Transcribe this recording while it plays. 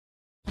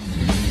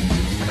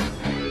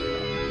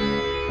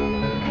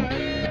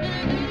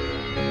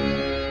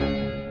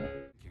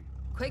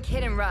Quick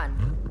hit and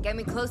run. Get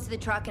me close to the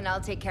truck and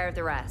I'll take care of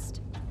the rest.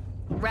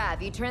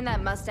 Rav, you turned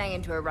that Mustang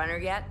into a runner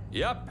yet?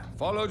 Yep.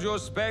 Followed your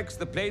specs,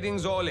 the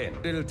plating's all in.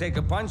 It'll take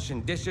a punch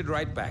and dish it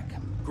right back.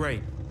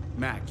 Great.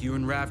 Mac, you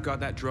and Rav got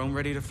that drone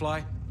ready to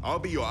fly? I'll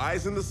be your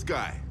eyes in the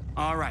sky.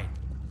 All right.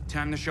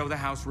 Time to show the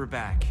house we're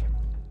back.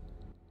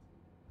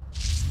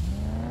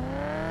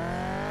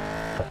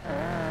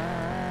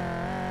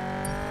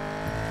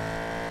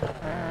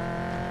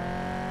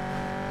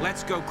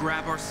 Let's go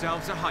grab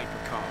ourselves a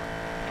hypercar.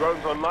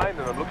 Drone's online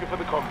and I'm looking for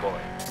the convoy.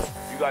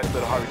 You guys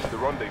better hurry to the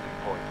rendezvous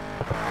point.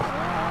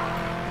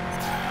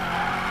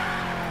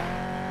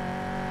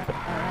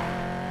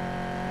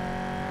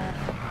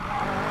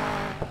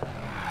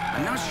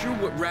 I'm not sure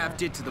what Rav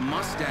did to the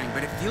Mustang,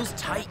 but it feels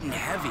tight and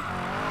heavy.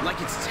 Like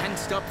it's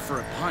tensed up for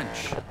a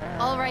punch.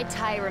 All right,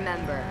 Ty,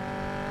 remember.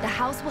 The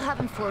house will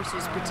have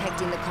enforcers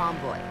protecting the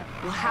convoy.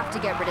 We'll have to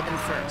get rid of them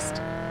first.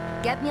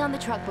 Get me on the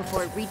truck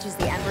before it reaches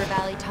the Ember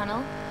Valley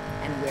Tunnel,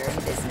 and we're in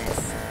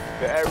business.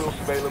 The aerial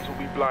surveillance will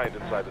be blind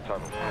inside the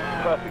tunnel.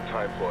 Perfect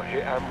time for a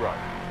hit and run.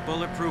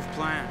 Bulletproof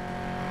plan.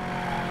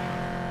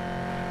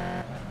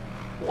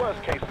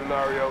 Worst case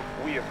scenario,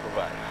 we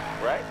improvise,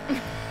 right?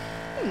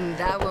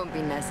 That won't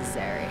be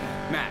necessary.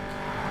 Mac,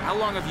 how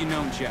long have you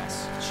known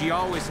Jess? She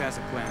always has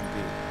a plan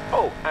B.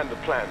 Oh, and the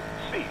plan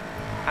C.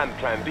 And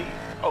plan D.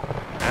 Oh,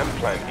 and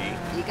plan E.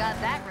 You got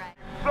that right.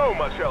 So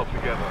much else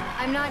together.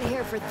 I'm not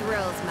here for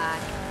thrills,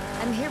 Mac.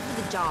 I'm here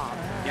for the job.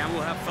 Yeah,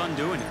 we'll have fun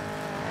doing it.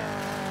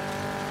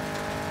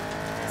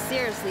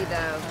 Seriously,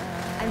 though,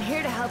 I'm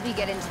here to help you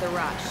get into the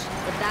rush.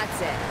 But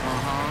that's it.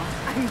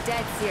 I'm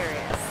dead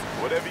serious.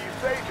 Whatever you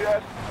say,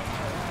 Jess.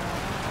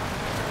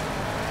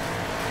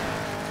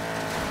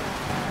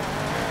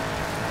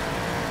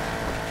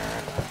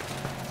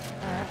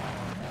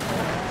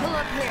 Pull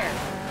up here.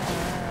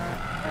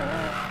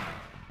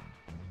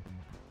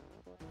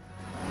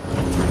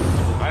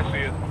 I see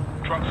it.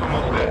 Truck's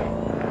almost there.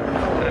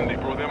 And they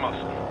brought their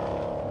muscle.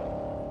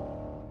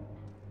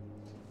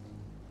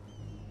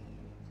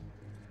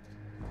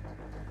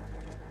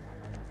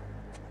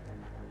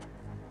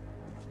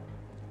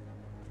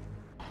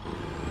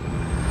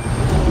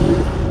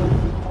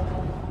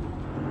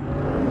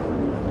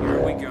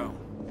 Here we go.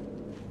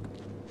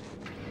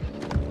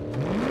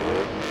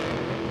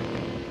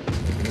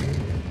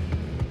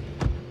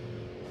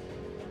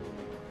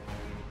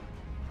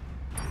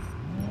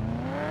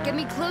 Get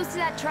me close to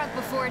that truck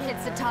before it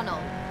hits the tunnel.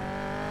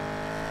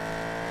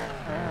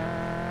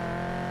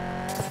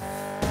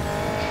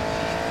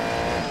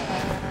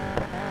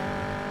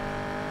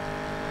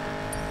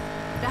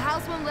 The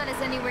house won't let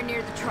us anywhere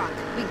near the truck.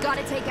 We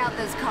gotta take out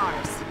those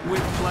cars.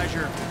 With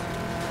pleasure.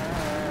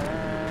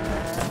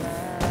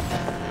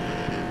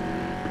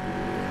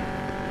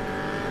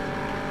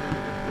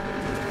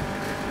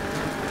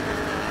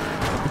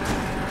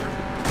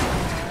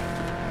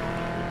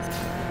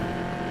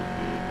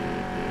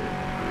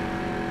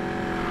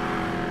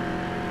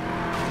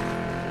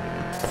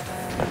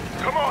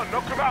 Come on,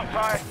 knock him out,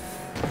 Ty.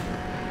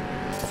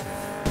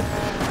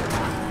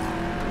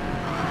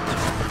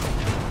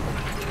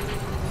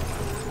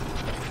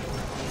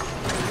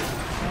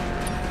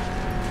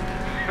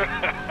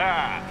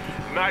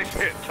 Nice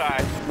hit,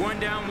 Ty. One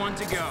down, one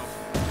to go.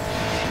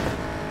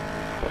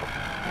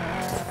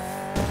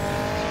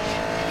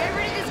 Get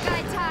rid of this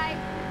guy, Ty.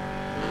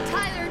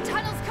 Tyler,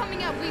 tunnel's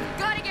coming up. We've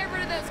gotta get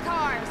rid of those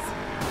cars.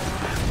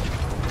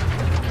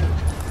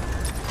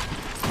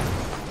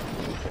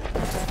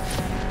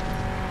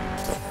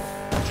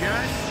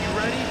 Jess, you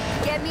ready?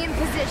 Get me in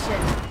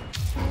position.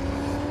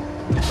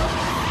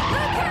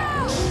 Look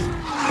out!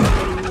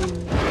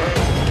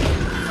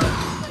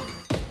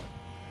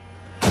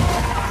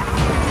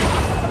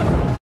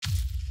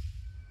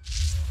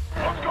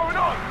 What's going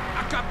on?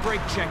 I got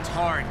brake checked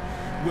hard.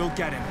 We'll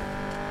get him.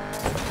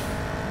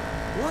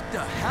 What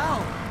the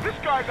hell? This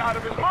guy's out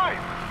of his mind.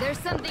 There's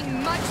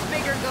something much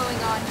bigger going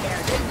on here.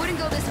 They wouldn't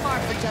go this far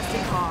for just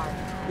a car.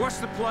 What's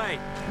the play?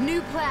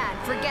 New plan.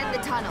 Forget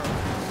the tunnel.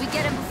 We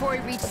get him before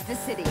he reaches the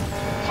city.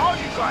 Are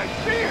you guys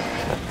seeing?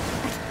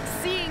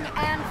 Seeing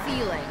and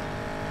feeling.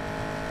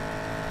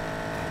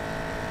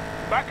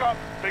 Back up.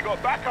 They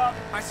got back up.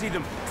 I see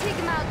them. Take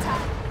him out,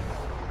 Ty.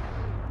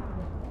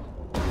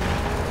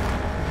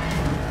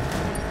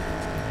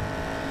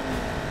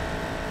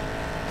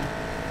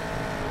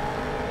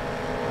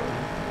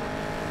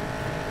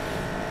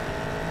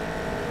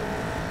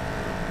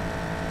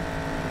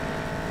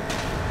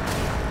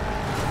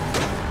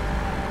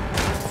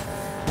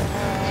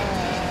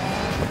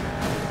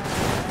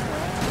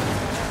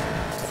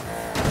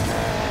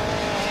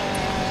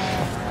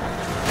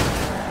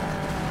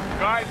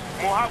 Guys,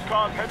 more house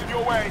cars headed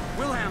your way.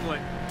 We'll handle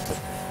it.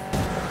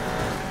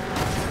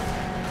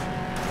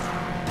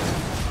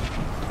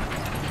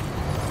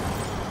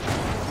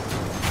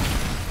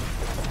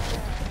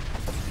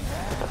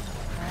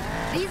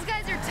 These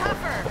guys are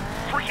tougher.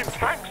 Freaking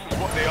tanks is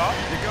what they are.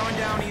 They're going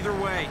down either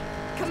way.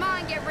 Come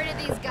on, get rid of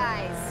these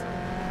guys.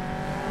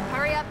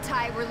 Hurry up,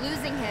 Ty. We're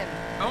losing him.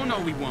 Oh no,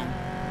 we won't.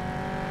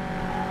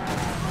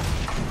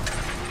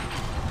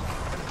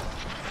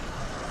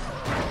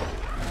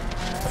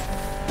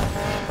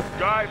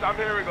 Guys, I'm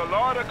hearing a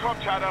lot of cop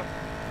chatter.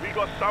 We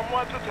got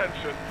someone's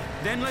attention.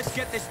 Then let's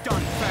get this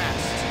done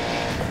fast.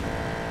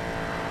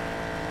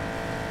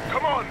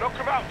 Come on, knock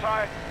him out,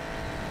 Ty.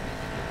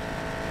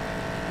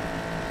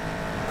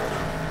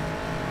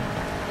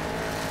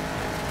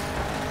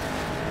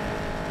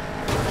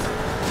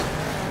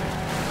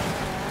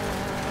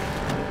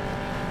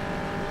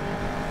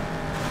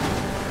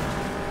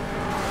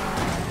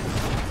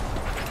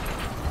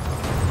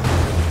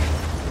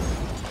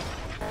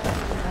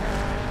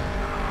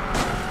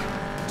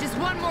 Just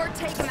one more,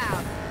 take him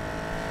out.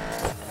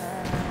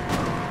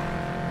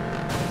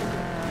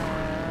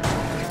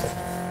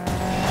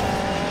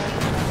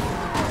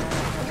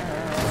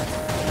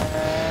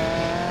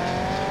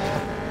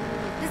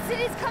 The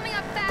city's coming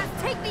up fast.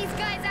 Take these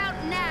guys out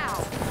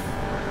now.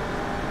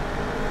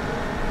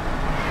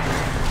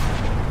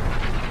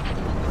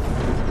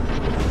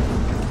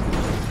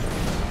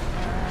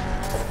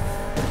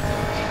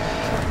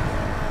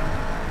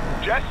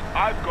 Jess,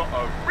 I've got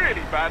a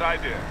really bad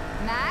idea.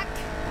 Mac?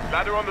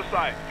 Ladder on the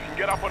side. You can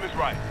get up on his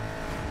right.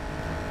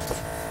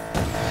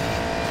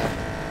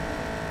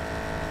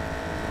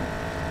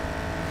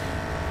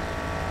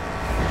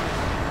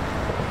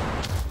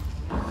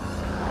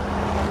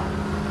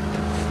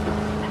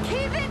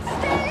 Keep it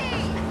steady!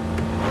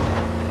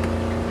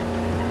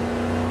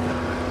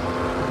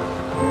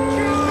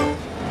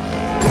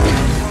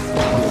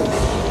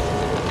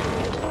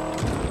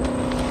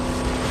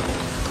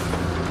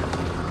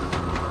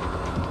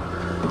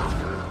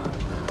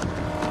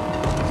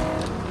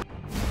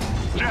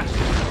 Jess!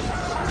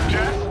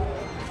 Jess!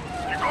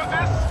 You got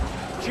this?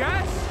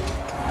 Jess?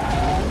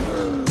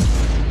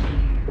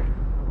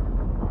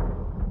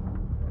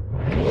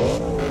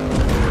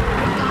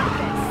 Got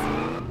this.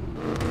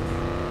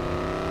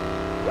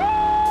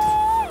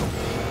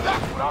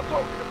 That's what I'm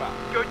talking about.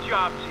 Good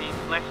job, team.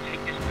 Let's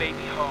take this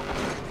baby home.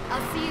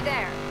 I'll see you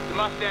there. The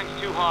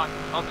Mustang's too hot.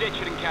 I'll ditch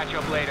it and catch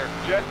up later.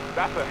 Jess,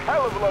 that's a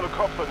hell of a lot of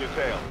cops on your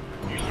tail.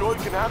 You sure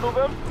you can handle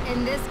them?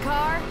 In this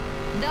car,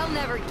 they'll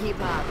never keep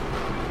up.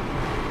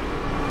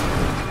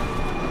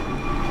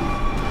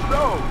 So,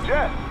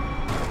 Jess,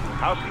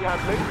 how's she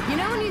handling? You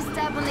know when you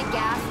step on the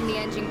gas and the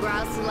engine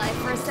growls to life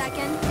for a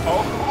second?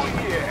 Oh,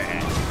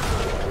 yeah.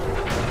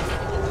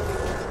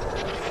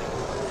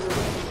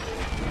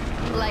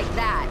 Like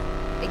that,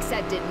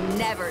 except it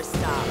never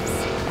stops.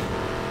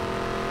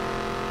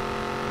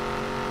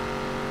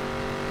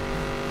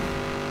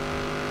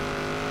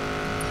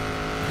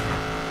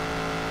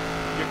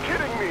 You're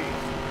kidding me.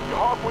 You're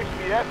halfway to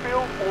the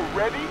airfield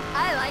already?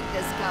 I like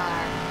this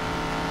car.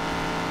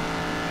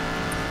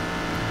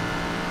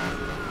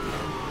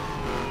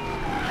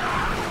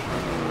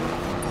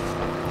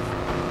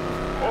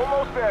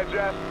 Almost there,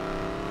 Jess.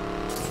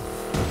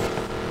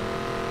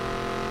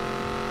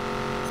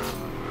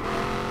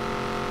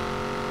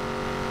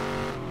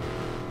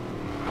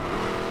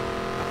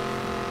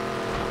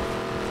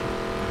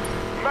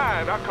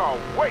 Man, I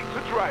can't wait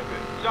to drive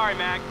it. Sorry,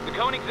 Mac. The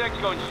Koenigsegg's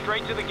going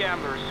straight to the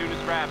gambler as soon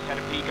as Raps had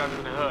a peek under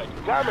the hood.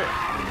 Damn it.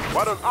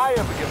 Why don't I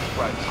ever get to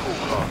drive a cool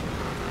car?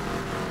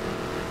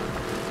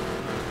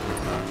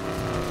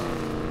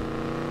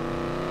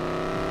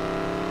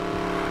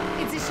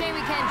 It's a shame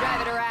we can't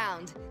drive it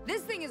around.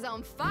 This thing is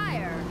on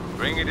fire.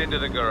 Bring it into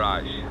the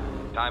garage.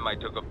 Time I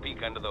took a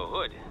peek under the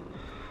hood.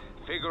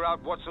 Figure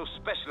out what's so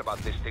special about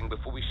this thing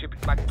before we ship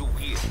it back to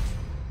here.